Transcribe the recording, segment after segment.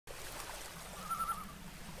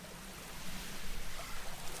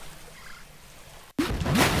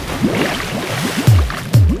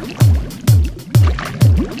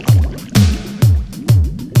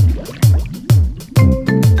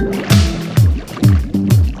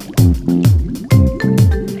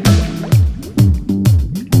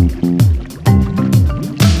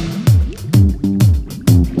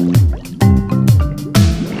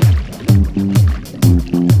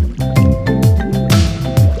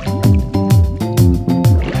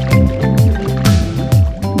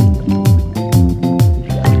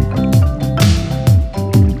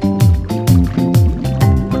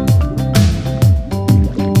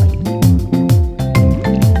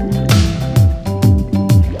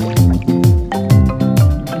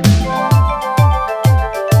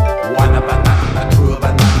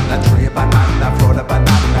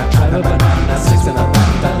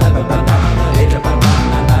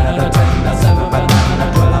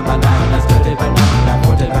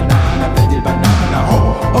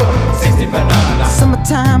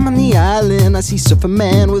I see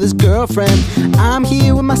Superman with his girlfriend. I'm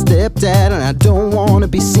here with my stepdad and I don't wanna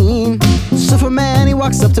be seen. Superman, he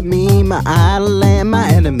walks up to me, my idol and my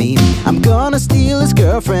enemy. I'm gonna steal his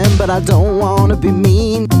girlfriend, but I don't wanna be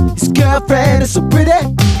mean. His girlfriend is so pretty,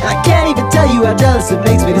 and I can't even tell you how jealous it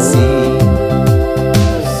makes me to see.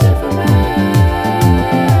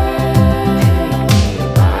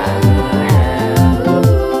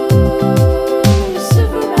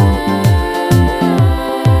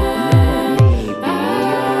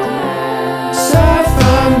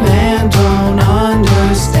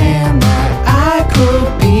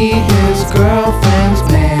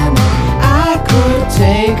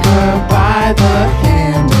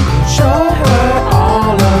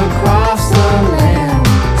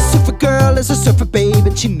 Is a surfer babe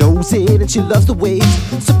and she knows it and she loves the waves.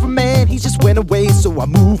 Superman, he just went away, so I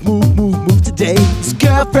move today. His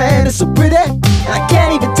girlfriend is so pretty, and I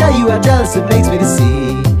can't even tell you how jealous it makes me to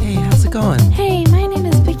see. Hey, how's it going? Hey, my name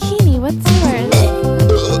is Bikini. What's yours?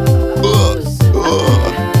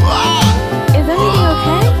 Is everything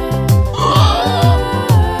okay?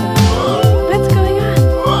 What's going on?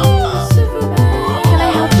 Can I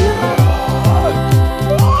help you?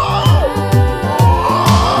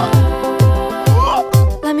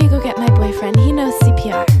 Let me go get my boyfriend. He knows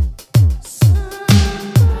CPR.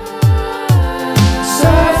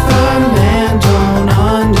 Surferman don't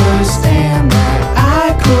understand that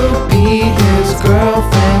I could be his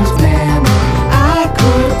girlfriend's man. I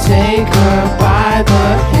could take her by the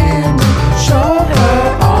hand, show her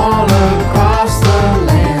all across the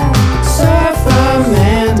land.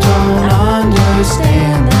 Surferman don't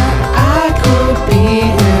understand that I could be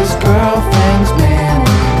his girlfriend's man.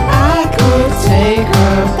 I could take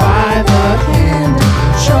her by the hand,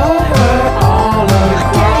 show her all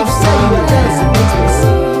across the land.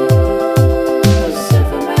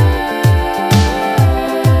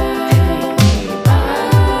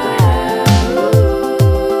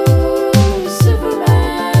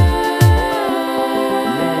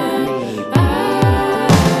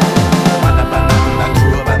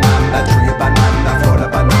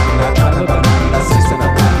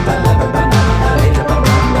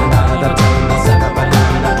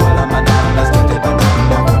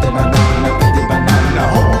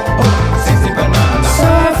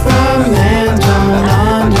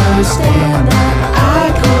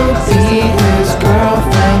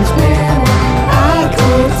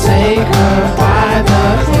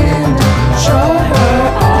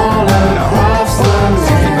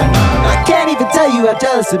 How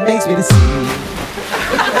jealous it makes me to see.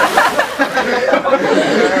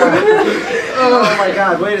 Oh my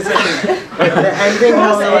god, wait a second. The ending,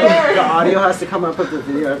 how like, the audio has to come up with the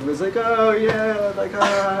video. Everyone's like, oh yeah, like,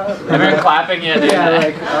 Everyone clapping yet? Yeah,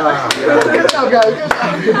 like, yeah. Good job, guys.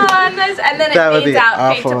 Good job. Oh, nice. And then it fades out,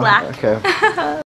 fade to black. Okay.